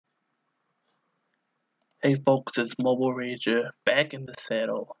Hey folks, it's Mobile Rager back in the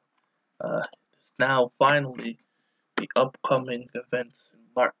saddle. It's now finally the upcoming events in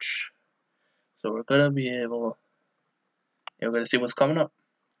March. So we're gonna be able, we're gonna see what's coming up.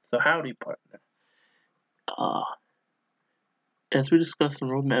 So howdy partner. Uh, as we discussed in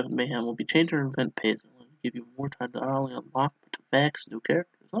Roadmap of Mayhem, we'll be changing our event pace and we'll give you more time to not only unlock but to max new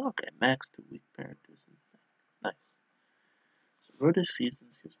characters. Oh, okay, max 2-week characters. Nice. So for this season,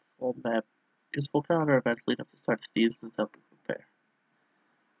 here's a full map. Here's a full calendar of events leading up to the start of the season to help you prepare.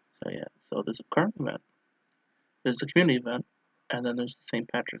 So yeah, so there's a current event. There's the community event, and then there's the St.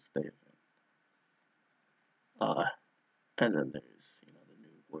 Patrick's Day event. And then there's, the new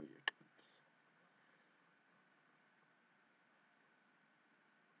Warrior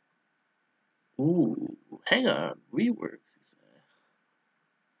Tunes. Ooh, hang on, reworks, you say.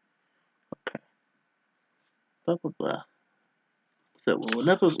 Okay. Blah, blah, blah. So, we'll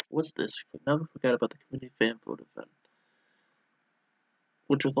never, what's this? We'll never forget about the community fan vote event.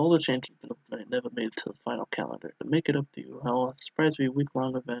 Which with all the changes been implemented, never made it to the final calendar. To make it up to you, I'll surprise you a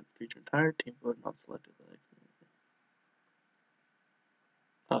week-long event featuring entire team voting on selected by the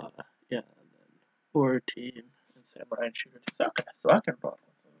community. Yeah, and then Horror Team and Samurai and Shooter. Okay, so I can run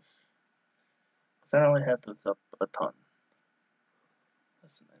with those. Because I only have those up a ton.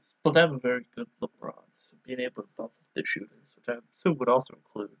 That's nice. Plus, I have a very good LeBron, so being able to buff the shooters, which I assume would also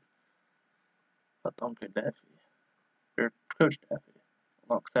include Duncan Daffy, or Coach Daffy,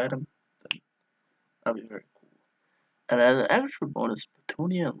 alongside him, then that'd be very cool. And as an extra bonus,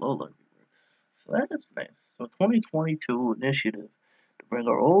 Petunia and Lola reworks. So that is nice. So 2022 initiative to bring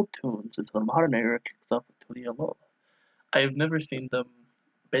our old tunes into the modern era kicks off with Petunia and Lola. I've never seen them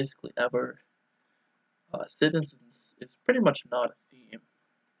basically ever. Citizens is pretty much not a theme,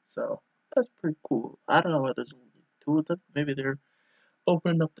 so that's pretty cool. I don't know whether there's only two of them. Maybe they're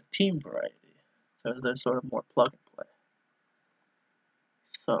opening up the team variety, so they're sort of more plug and play.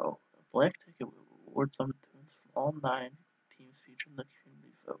 So a black ticket will reward some tunes from all 9 teams featured in the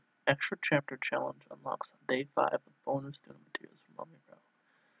community vote. Extra chapter challenge unlocks on day 5 with bonus tune materials from Mummy Row.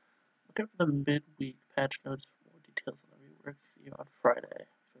 Look out for the midweek patch notes for more details on the rework for you on Friday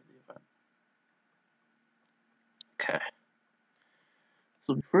for the event. Okay.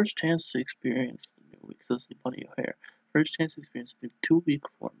 So the first chance to experience the new week, says the Bunny O'Hare. First chance to experience the new 2-week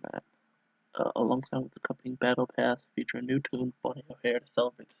format, alongside with the accompanying battle pass, featuring a new tune, Bunny O'Hare, to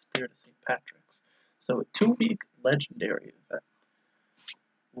celebrate the spirit of St. Patrick's. So a 2-week legendary event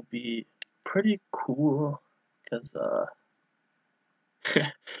will be pretty cool, because, I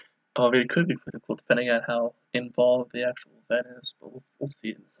mean, it could be pretty cool depending on how involved the actual event is, but we'll see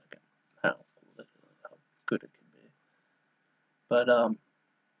in a second how cool it is, how good it can be. But,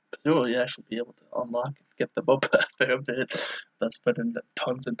 you'll actually be able to unlock and get them up a fair bit. That's spending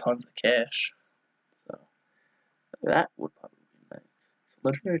tons and tons of cash. So that would probably be nice. So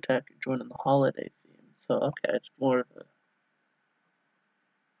legendary attack, you're joining the holiday theme. So okay, it's more of a.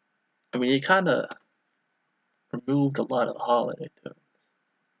 I mean, you kind of removed a lot of the holiday tunes.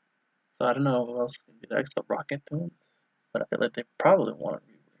 So I don't know what else can be there except rocket tunes. But I feel like they probably want to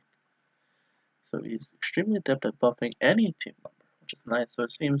rework. So he's extremely adept at buffing any team member, which is nice. So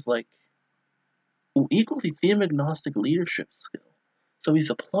it seems like equally theme agnostic leadership skill. So he's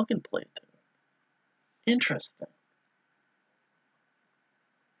a plug and play tune. Interesting.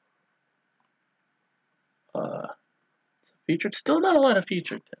 Featured, still not a lot of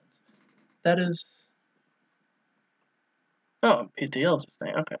featured tunes. That is. Oh, PTL's just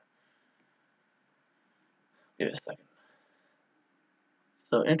saying, okay. Give it a second.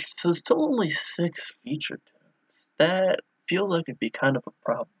 So interesting. So still only 6 featured tunes. That feels like it'd be kind of a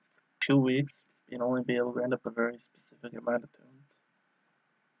problem. 2 weeks, you'd only be able to end up a very specific amount of tunes.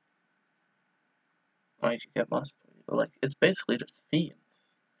 Like you get must, but like it's basically just Fiends.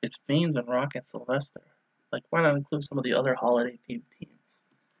 It's Fiends and Rocket Sylvester. Like why not include some of the other holiday themed teams?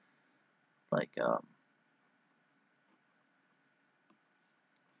 Like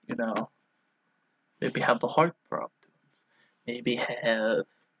maybe have the Heartthrob tunes. Maybe have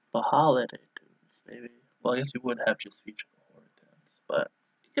the holiday tunes. Maybe. Well, I guess you would have just featured the horror tunes, but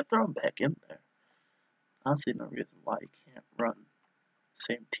you could throw them back in there. I don't see no reason why you can't run the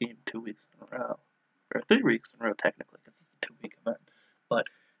same team 2 weeks in a row, or 3 weeks in a row technically, because it's a 2-week event. But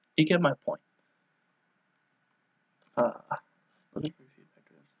you get my point.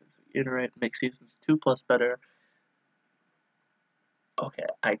 Iterate, make seasons 2+ better. Okay,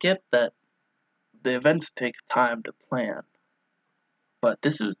 I get that the events take time to plan, but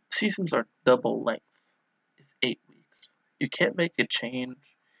seasons are double length. It's 8 weeks. You can't make a change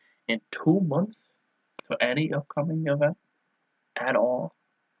in 2 months to any upcoming event at all.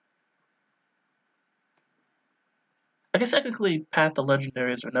 guess technically Path the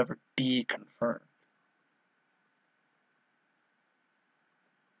Legendaries are never deconfirmed.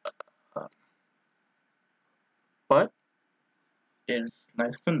 Uh, but it's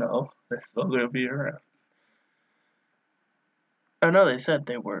nice to know they're still going to be around. I know they said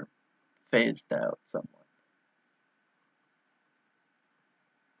they were phased out somewhat.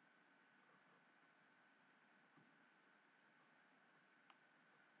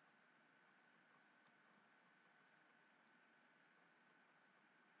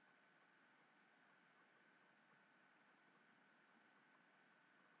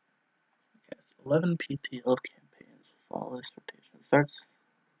 Okay, so 11 PTL campaigns will follow this rotation. It starts.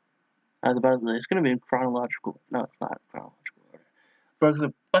 I was about to say, it's going to be in chronological. No, it's not chronological order.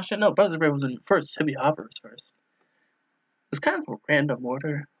 Actually, no, Brothers of Brave was in first. Hippie Hopper was first. It's kind of a random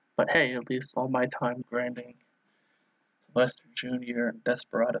order, but hey, at least all my time grinding Sylvester Jr. and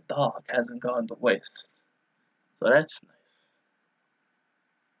Desperado Dog hasn't gone to waste. So that's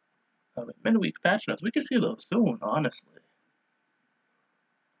nice. Midweek patch notes, we can see those soon, honestly.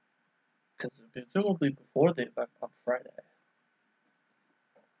 Because presumably before the event on Friday.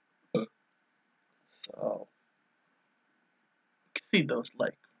 So, we can see those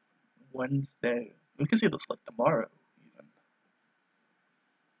like Wednesday. We can see those like tomorrow, even.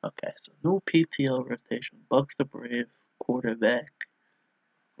 Okay, so no PTL rotation. Bugs the Brave, Quarterback,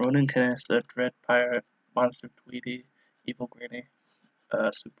 Ronin Canasta, Dread Pirate, Monster Tweety, Evil Granny,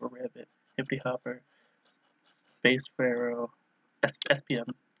 Super Rabbit, Hippie Hopper, Space Pharaoh,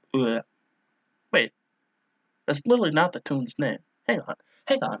 SPM. Ugh. Wait, that's literally not the tune's name. Hang on.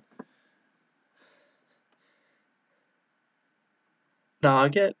 Now I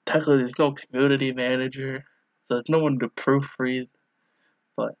get technically there's no community manager, so there's no one to proofread,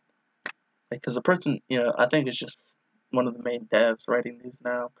 but because the person, I think it's just one of the main devs writing these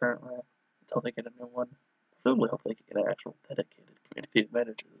now currently until they get a new one. Presumably, hope they can get an actual dedicated community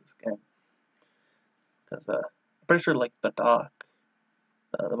manager to this game. Because I'm pretty sure like the doc,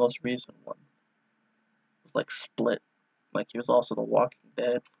 the most recent one, was like split. Like he was also the Walking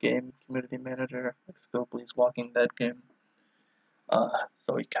Dead game community manager, like Scopely's Walking Dead game.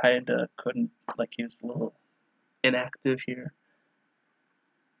 So he kinda couldn't, like he was a little inactive here.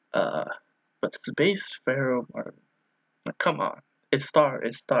 But Space Pharaoh Martin, like, come on, it's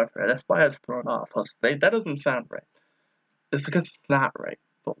Starfare. That's why I was thrown off. That doesn't sound right. It's because it's not right.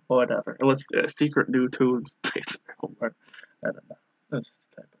 But whatever. It was a secret new tune, Space Pharaoh Martin. I don't know. That's just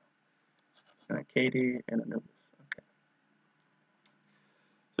a typo. And Katie and Anubis. Okay.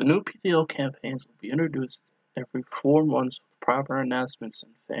 So new PTO campaigns will be introduced every 4 months with proper announcements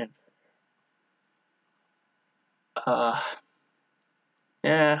and fanfare.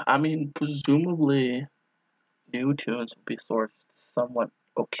 Yeah, I mean, presumably new tunes will be sourced somewhat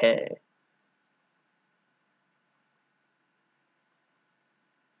okay.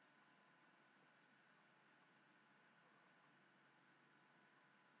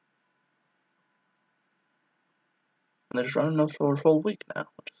 And they're just running those for a full week now,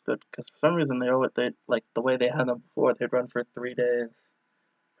 which is good, because for some reason they like the way they had them before, they'd run for 3 days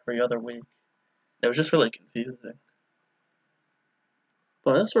every other week. It was just really confusing.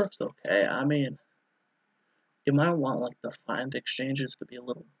 But this works okay. I mean, you might want like the find exchanges to be a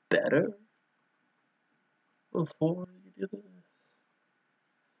little better before you do this.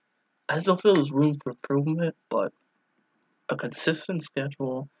 I still feel there's room for improvement, but a consistent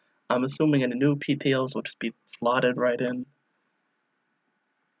schedule. I'm assuming any new PTLs will just be slotted right in.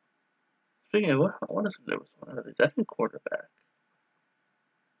 Speaking of what is the newest one of these? I think quarterback.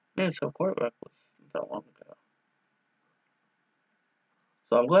 Yeah, so quarterback was that long ago.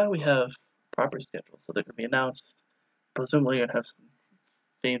 So I'm glad we have proper schedules so they can be announced. Presumably you're gonna have some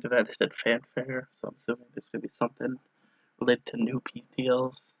themed event. They said fanfare, so I'm assuming there's gonna be something related to new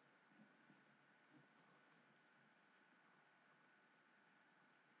PTLs.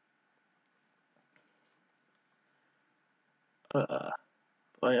 But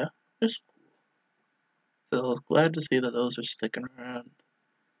yeah, it's cool. So I was glad to see that those are sticking around.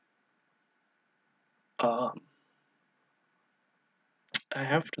 Um, I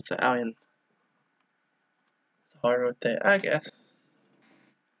have to say, I mean, it's a hard rotation, I guess.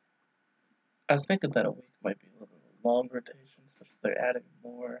 I was thinking that a week might be a little bit of a long rotation, especially if they're adding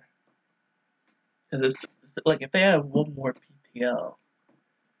more. Because it's like if they have one more PTL,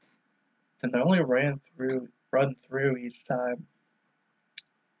 then they only run through each time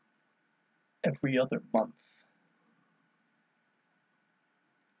every other month.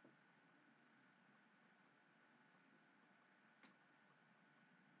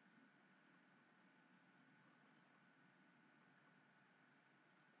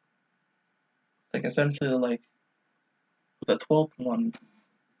 Like essentially, like With the 12th one,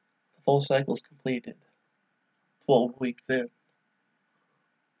 the full cycle is completed 12 weeks in.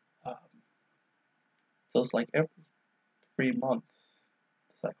 Um, so it's like every 3 months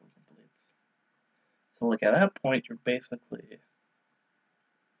the cycle completes. So like at that point, you're basically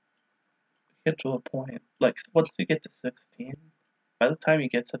get to a point, like once you get to 16, by the time you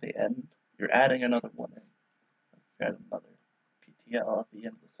get to the end, you're adding another one in. You're adding another PTL at the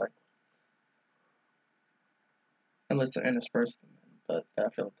end of the cycle. Unless they're interspersed them in, but I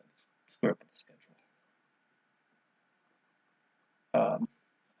feel like that's screw up with the schedule.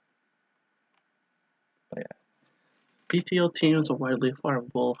 But yeah. PTL teams are widely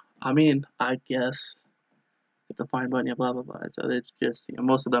farmable. I mean, I guess with the fine money and blah blah blah. So it's just, you know,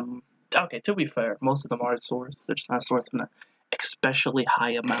 most of them. Okay, to be fair, most of them are sourced. They're just not sourced in an especially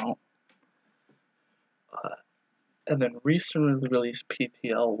high amount. And then recently released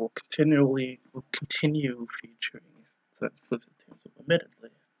PTL will continue featuring the exclusive teams.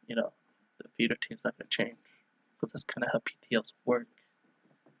 Admittedly, you know, the feeder team's not going to change because that's kind of how PTLs work.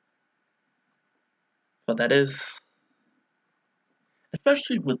 But that is,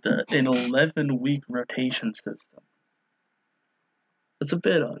 especially with an 11-week rotation system, it's a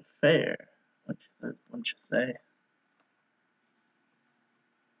bit unfair, wouldn't you say?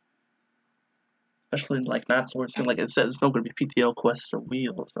 Especially like not sourcing, like it says, it's not going to be PTL quests or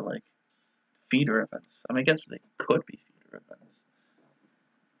wheels or like feeder events. I mean, I guess they could be feeder events.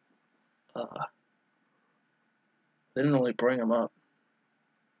 They didn't really bring them up.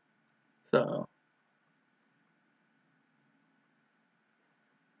 So,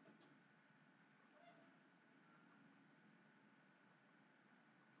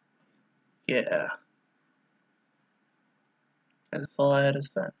 yeah. That's all I had to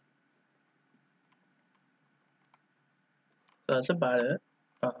say. So that's about it.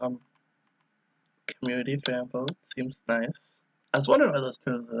 Community fan vote seems nice. I was wondering why those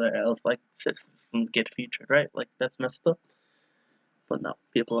tunes are there. I was like, six didn't get featured, right? Like, that's messed up. But no,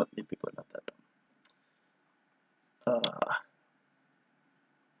 people are not that dumb.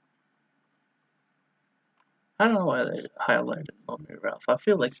 I don't know why they highlighted Looney Ralph. I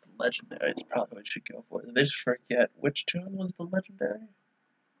feel like the legendary is probably what you should go for. Did they just forget which tune was the legendary?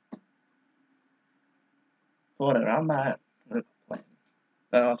 Whatever, I'm not gonna complain.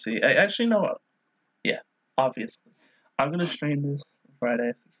 Obviously, I actually know. Yeah, obviously. I'm gonna stream this on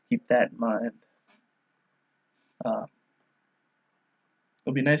Friday, so just keep that in mind. It'll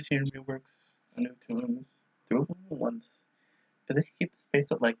be nice hearing new works and new tunes. New ones. If they could keep the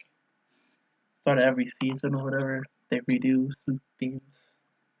space at like start of every season or whatever, they redo some themes.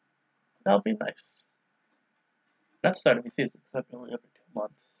 That'll be nice. Not the start of every season, because that'd be only every 2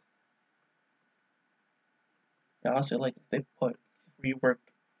 months. Yeah, honestly, like if they put reworked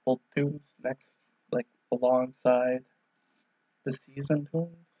old tunes next, like alongside the season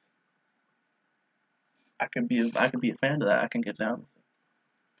tunes, I can be a fan of that. I can get down with it.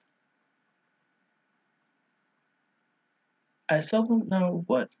 I still don't know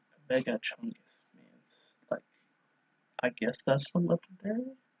what Mega Chungus means. Like, I guess that's the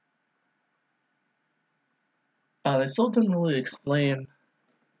legendary. They still didn't really explain.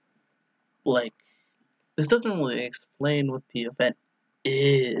 Like, this doesn't really explain what the event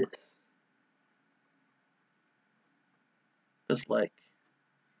is. Just like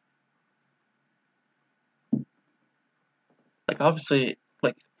obviously,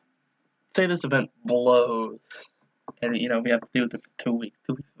 like, say this event blows, and you know we have to do it for 2 weeks.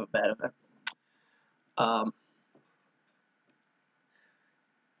 2 weeks of a bad event.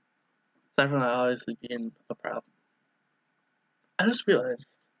 Aside from that obviously being a problem, I just realized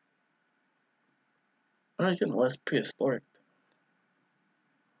I'm not getting less prehistoric.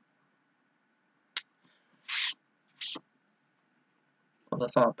 Well,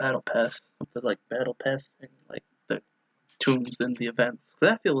 that's not a battle pass. The like battle pass thing, like the tunes in the events. Cause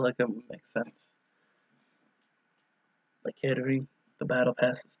I feel like it would make sense. Like catering the battle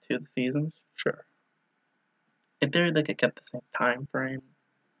passes to the seasons, sure. In theory, they could kept the same time frame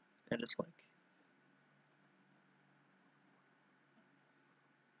and just like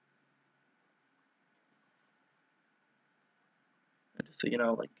so you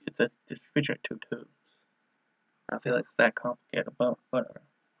know, like it's featuring 2 tunes. I feel like it's that complicated, but whatever.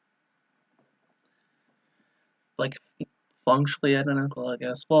 Like functionally identical, I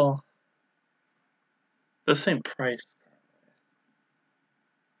guess. Well, the same price.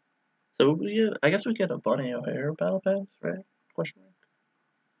 So I guess we get a Bunny O'Hare battle pass, right? Question mark.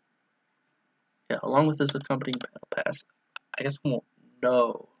 Yeah, along with this accompanying battle pass. I guess we won't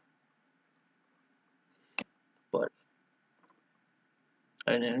know, but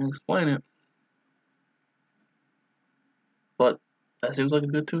I didn't explain it. that seems like a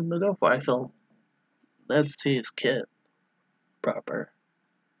good tune to go for. So let's see his kit proper.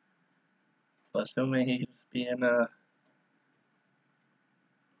 Assuming he's being a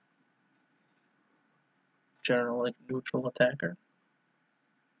general, like, neutral attacker.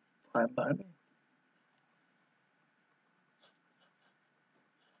 Fine by me.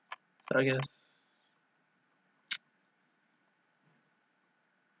 So I guess,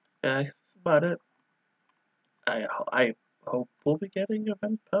 yeah, I guess that's about it. I hope we'll be getting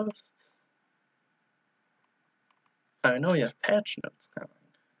event posts. I know you have patch notes coming.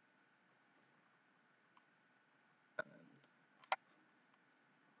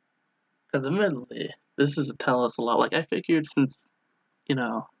 Because admittedly, this is tell us a lot. Like, I figured since, you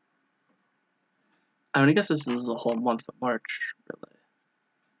know, I mean, I guess this is the whole month of March, really.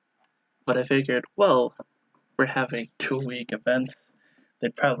 But I figured, well, we're having 2-week events.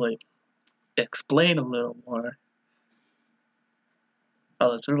 They'd probably explain a little more.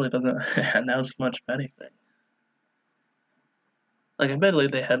 Oh, this really doesn't announce much of anything. Like, admittedly,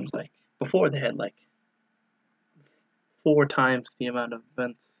 they had, like, before they had, like, 4 times the amount of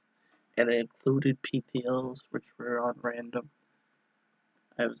events. And they included PTLs, which were on random.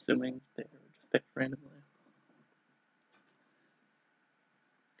 I'm assuming they were just picked randomly.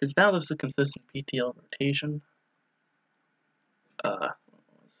 Because now there's a consistent PTL rotation.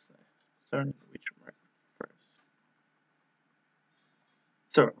 Starting to reach a mark first.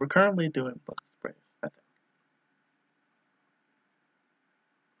 So we're currently doing Bug Spray, I think.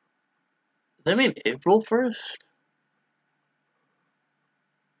 Does that mean April 1st?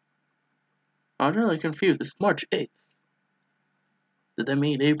 I'm really confused. It's March 8th. Did that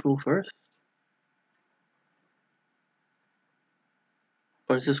mean April 1st?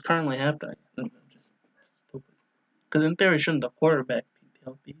 Or is this currently happening? Because in theory, shouldn't the quarterback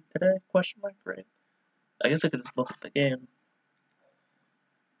PTL be today? Question mark, right? I guess I could just look at the game.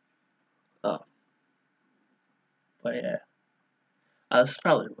 But yeah. I was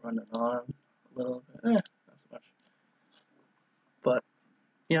probably running on a little bit. Not so much. But,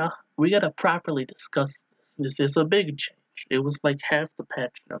 yeah, we gotta properly discuss this. This is a big change. It was like half the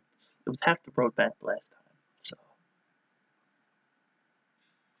patch notes. It was half the roadmap last time. So,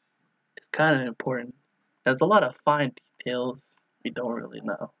 it's kind of important. There's a lot of fine details we don't really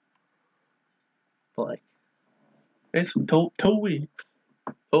know. But, like, it's 2 weeks.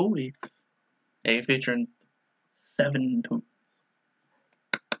 2 weeks. And featuring 7 tunes.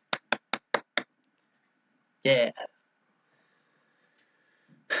 Yeah.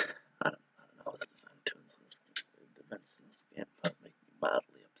 I don't know what's the 7 tunes in this game. The events in this game make me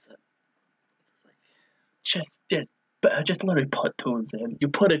mildly upset. Just literally put tunes in. You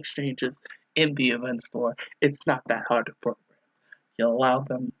put exchanges in the event store. It's not that hard to program. You allow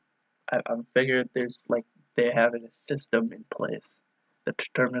them. I figured there's like they have a system in place that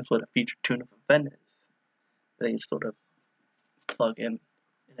determines what a feature tune of event is. They sort of plug in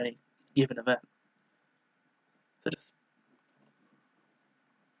any given event. So just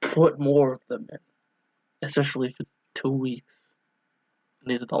put more of them in, especially if it's 2 weeks.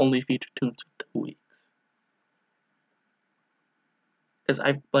 And these are the only feature tunes for 2 weeks. Because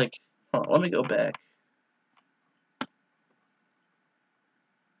I like, let me go back.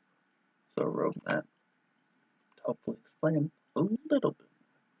 So roadmap to hopefully explain a little bit.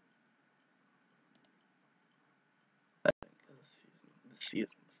 I think the season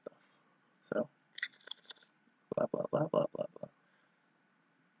stuff. So blah blah blah blah blah blah.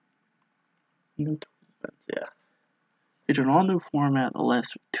 New events, yeah. Featured an all-new format that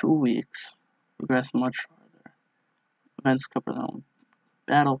lasts for 2 weeks. Progress much farther. Events cover their own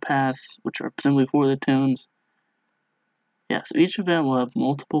battle pass, which are presumably for the tunes. Yeah, so each event will have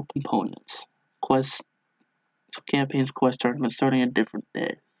multiple components. Quests, so campaigns, quest tournaments starting at different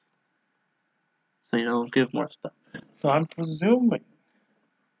days. So it'll give more stuff. So I'm presuming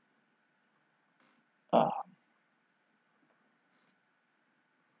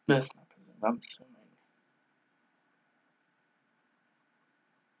that's not presuming, I'm assuming.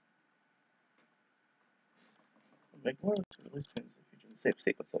 Make more to release games that feature the same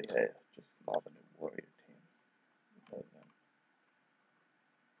sequence, so yeah, just mob a new warrior team.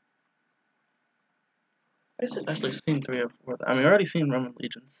 I guess I've actually seen 3 or 4. I mean, I've already seen Roman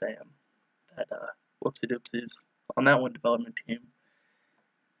Legion Sam. That, whoopsie doopsies. On that one development team,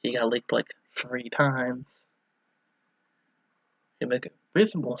 he got leaked like 3 times. You make a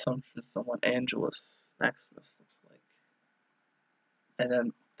reasonable assumption someone Angelus Maximus looks like. And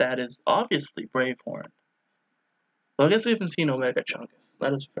then that is obviously Bravehorn. So I guess we haven't seen Omega Chungus.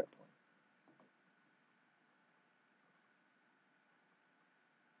 That is a fair point.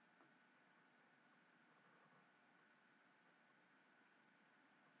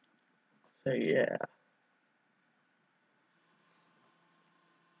 So yeah.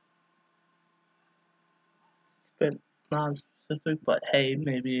 It's a bit non-specific, but hey,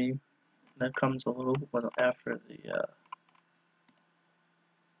 maybe that comes a little bit after the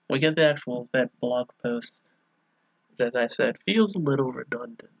we get the actual event blog post, which, as I said, feels a little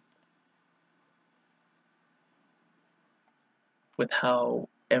redundant with how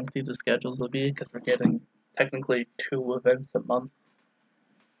empty the schedules will be, because we're getting technically 2 events a month.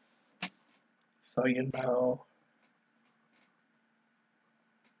 So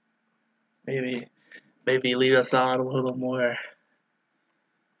maybe lead us on a little more.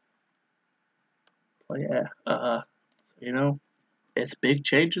 But yeah, so it's big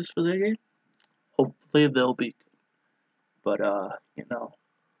changes for the game. Hopefully they'll be good. But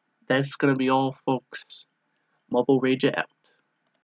that's gonna be all, folks. Mobile Ranger out.